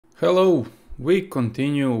Hello, we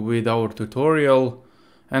continue with our tutorial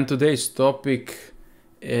and today's topic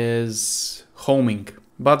is homing.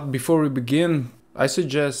 But before we begin, I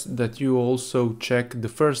suggest that you also check the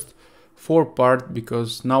first 4 parts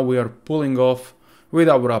because now we are pulling off with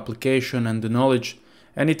our application and the knowledge,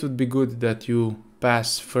 and it would be good that you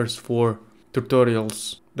pass first 4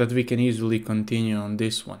 tutorials that we can easily continue on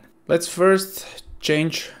this one. Let's first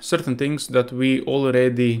change certain things that we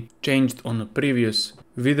already changed on a previous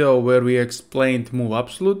video where we explained move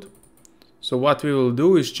absolute. So what we will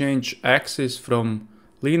do is change axis from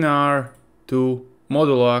linear to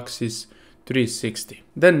modulo axis 360.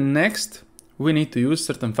 Then next we need to use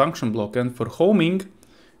certain function block, and for homing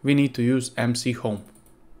we need to use MC home.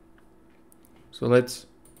 So let's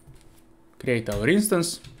create our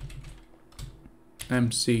instance,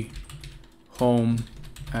 MC home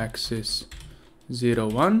axis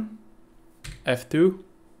 01, F2,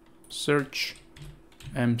 search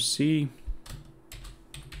MC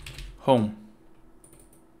home.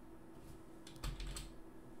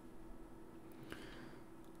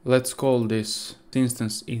 Let's call this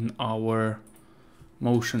instance in our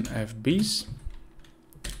motion FBs,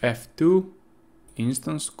 F2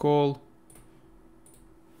 instance call.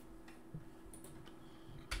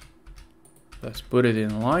 Let's put it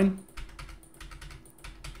in line.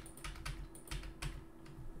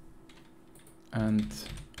 And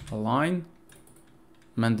align.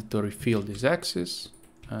 Mandatory field is axis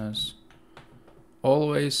as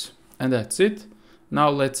always, and that's it. Now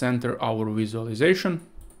let's enter our visualization.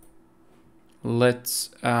 Let's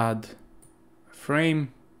add a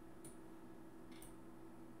frame,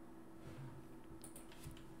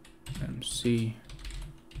 MC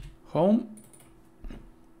home.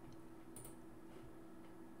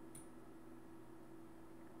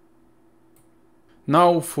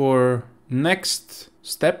 Now for next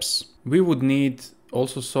steps, we would need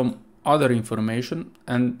also some other information,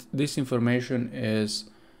 and this information is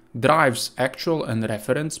drive's actual and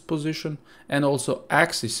reference position and also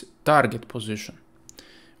axis target position.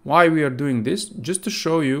 Why we are doing this? Just to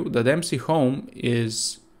show you that MC home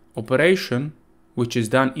is operation which is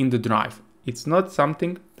done in the drive. It's not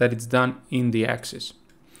something that it's done in the axis.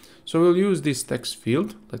 So we'll use this text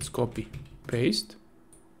field. Let's copy, paste,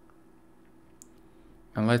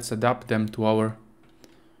 and let's adapt them to our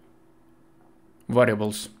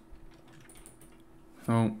variables.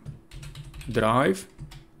 So drive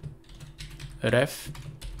ref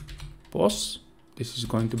pos, this is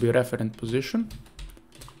going to be referent position,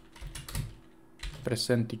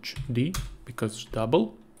 %d because it's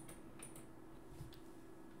double,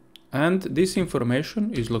 and this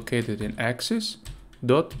information is located in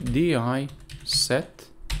axis.di set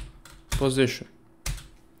position.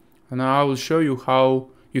 And now I will show you how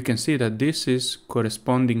you can see that this is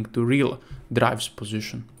corresponding to real drive's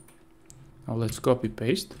position. Now let's copy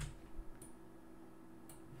paste.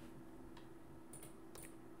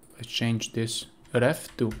 Let's change this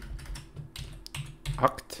ref to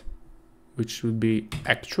act, which should be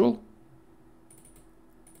actual.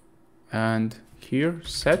 And here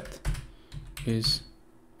set is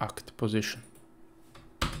act position.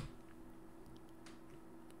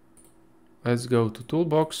 Let's go to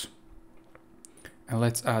toolbox and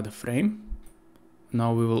let's add a frame.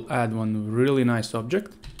 Now we will add one really nice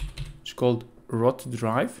object. It's called rot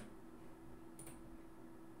drive.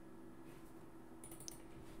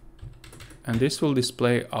 And this will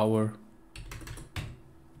display our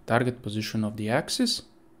target position of the axis.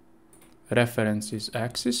 Reference is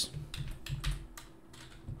axis.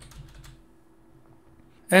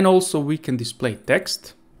 And also we can display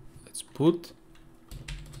text. Let's put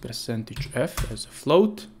 %f as a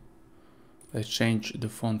float. Let's change the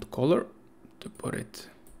font color to put it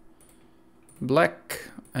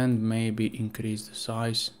black and maybe increase the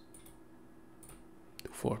size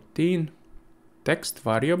to 14. Text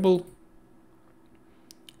variable,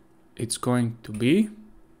 it's going to be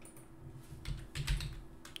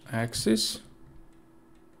axis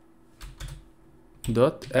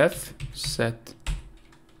dot f set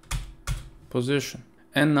position.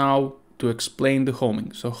 And now to explain the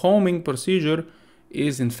homing. So homing procedure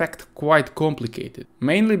is in fact quite complicated,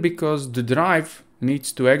 mainly because the drive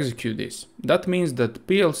needs to execute this. That means that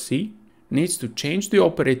PLC needs to change the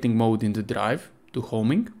operating mode in the drive to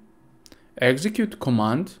homing, execute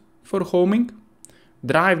command for homing,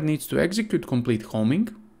 drive needs to execute complete homing,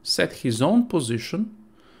 set his own position,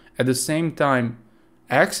 at the same time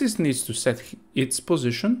axis needs to set its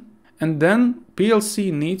position, and then PLC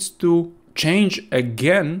needs to change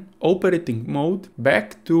again operating mode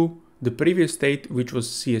back to the previous state, which was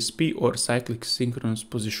CSP or cyclic synchronous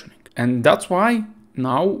positioning. And that's why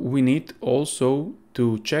now we need also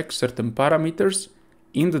to check certain parameters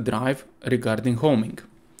in the drive regarding homing.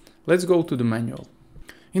 Let's go to the manual.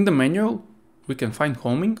 In the manual, we can find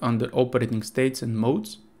homing under operating states and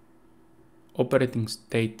modes, operating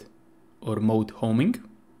state or mode homing.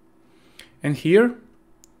 And here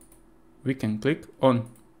we can click on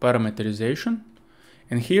parameterization.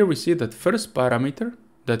 And here we see that first parameter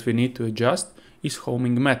that we need to adjust is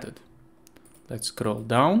homing method. Let's scroll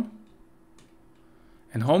down.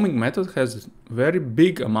 And homing method has a very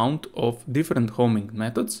big amount of different homing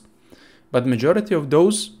methods, but majority of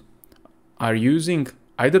those are using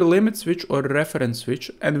either limit switch or reference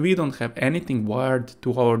switch, and we don't have anything wired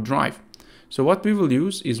to our drive. So what we will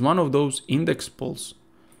use is one of those index pulse.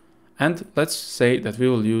 And let's say that we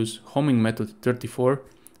will use homing method 34,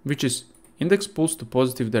 which is index pulse to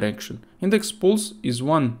positive direction. Index pulse is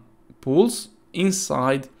one pulse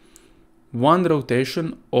inside one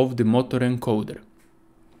rotation of the motor encoder.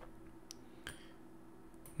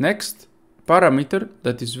 Next parameter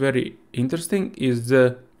that is very interesting is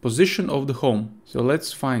the position of the home. So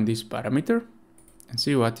let's find this parameter and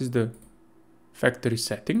see what is the factory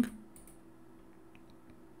setting.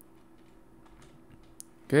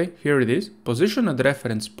 Okay, here it is. Position at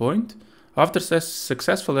reference point. After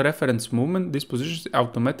successful reference movement, this position is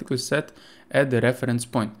automatically set at the reference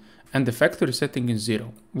point, and the factory setting is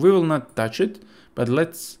 0. We will not touch it, but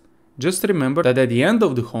let's just remember that at the end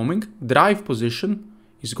of the homing, drive position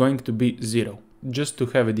is going to be 0. Just to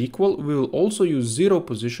have it equal, we will also use 0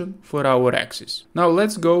 position for our axis. Now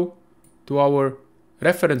let's go to our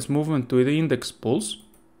reference movement to the index pulse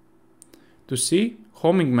to see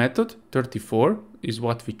homing method 34 is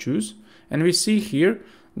what we choose, and we see here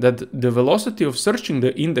that the velocity of searching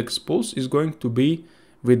the index pulse is going to be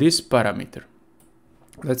with this parameter.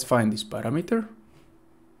 Let's find this parameter.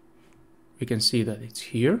 We can see that it's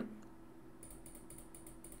here.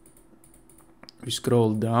 We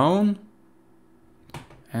scroll down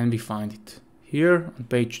and we find it here on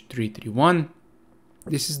page 331.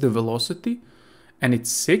 This is the velocity and it's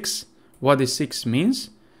 6. What the 6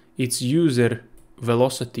 means? It's user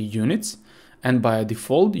velocity units, and by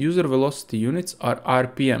default user velocity units are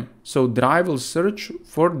RPM. So drive will search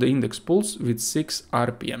for the index pulse with 6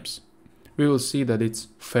 RPMs. We will see that it's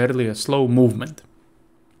fairly a slow movement.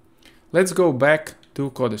 Let's go back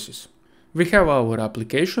to Codesys. We have our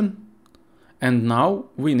application. And now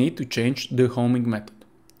we need to change the homing method.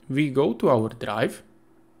 We go to our drive,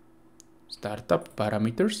 startup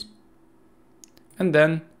parameters, and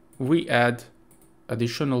then we add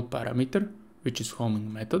additional parameter, which is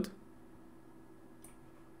homing method.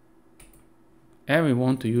 And we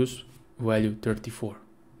want to use value 34.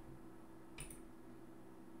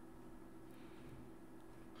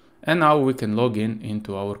 And now we can log in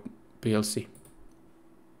into our PLC.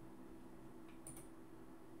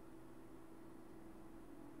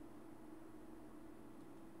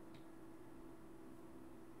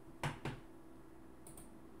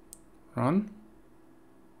 Run.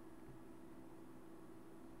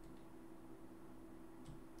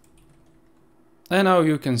 And now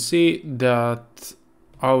you can see that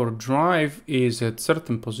our drive is at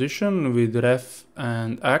certain position with ref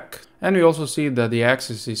and AC, and we also see that the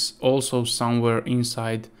axis is also somewhere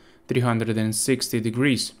inside 360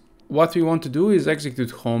 degrees. What we want to do is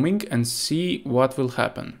execute homing and see what will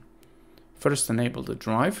happen. First enable the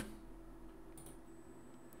drive.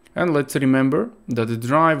 And let's remember that the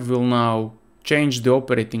drive will now change the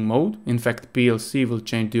operating mode. In fact, PLC will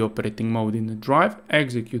change the operating mode in the drive.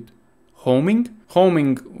 Execute homing.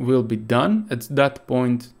 Homing will be done. At that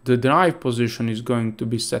point, the drive position is going to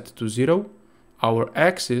be set to 0. Our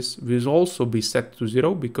axis will also be set to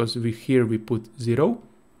 0 because here we put 0.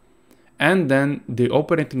 And then the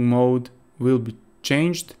operating mode will be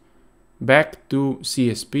changed back to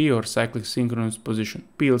CSP or cyclic synchronous position.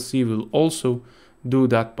 PLC will also do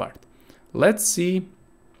that part. Let's see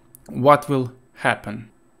what will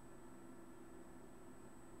happen.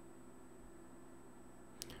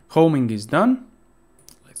 Homing is done.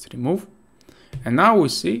 Let's remove. And now we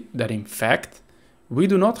see that in fact we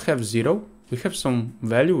do not have 0. We have some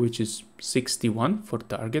value which is 61 for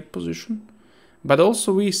target position. But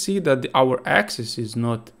also we see that our axis is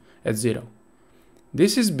not at 0.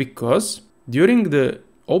 This is because during the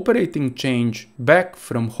operating change back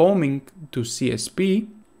from homing to CSP,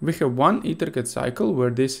 we have one Ethercat cycle where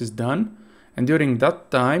this is done, and during that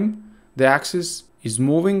time the axis is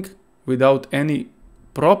moving without any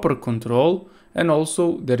proper control, and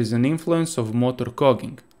also there is an influence of motor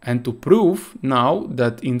cogging. And to prove now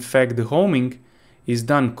that in fact the homing is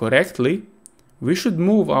done correctly, we should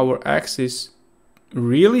move our axis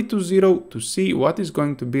really to 0 to see what is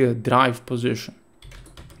going to be a drive position.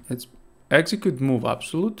 Let's execute move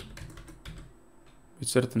absolute with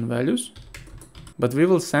certain values, but we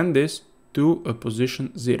will send this to a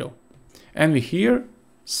position 0. And we here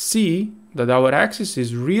see that our axis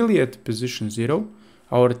is really at position 0,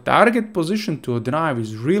 our target position to a drive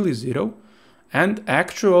is really 0, and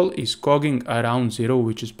actual is cogging around 0,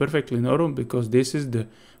 which is perfectly normal because this is the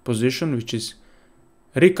position which is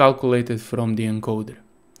recalculated from the encoder.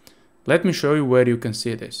 Let me show you where you can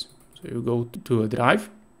see this. So you go to a drive,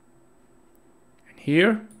 and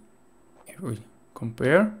here, if we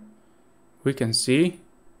compare, we can see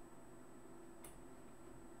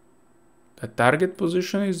the target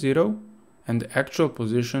position is 0 and the actual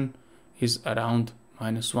position is around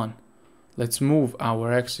 -1. Let's move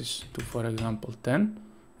our axis to, for example, 10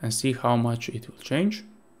 and see how much it will change.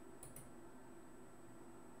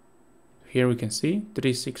 Here we can see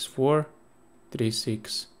 364,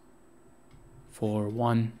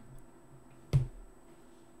 3641.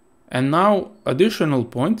 And now, additional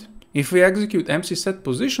point, if we execute MC set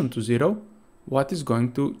position to 0, what is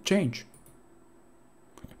going to change?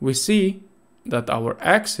 We see that our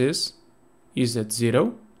axis is at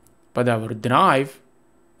 0, but our drive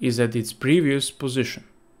is at its previous position.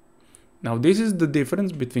 Now this is the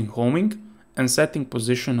difference between homing and setting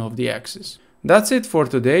position of the axis. That's it for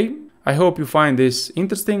today. I hope you find this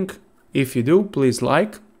interesting. If you do, please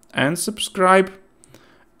like and subscribe.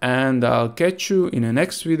 And I'll catch you in the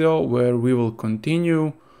next video where we will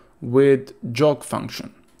continue with jog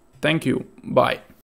function. Thank you. Bye.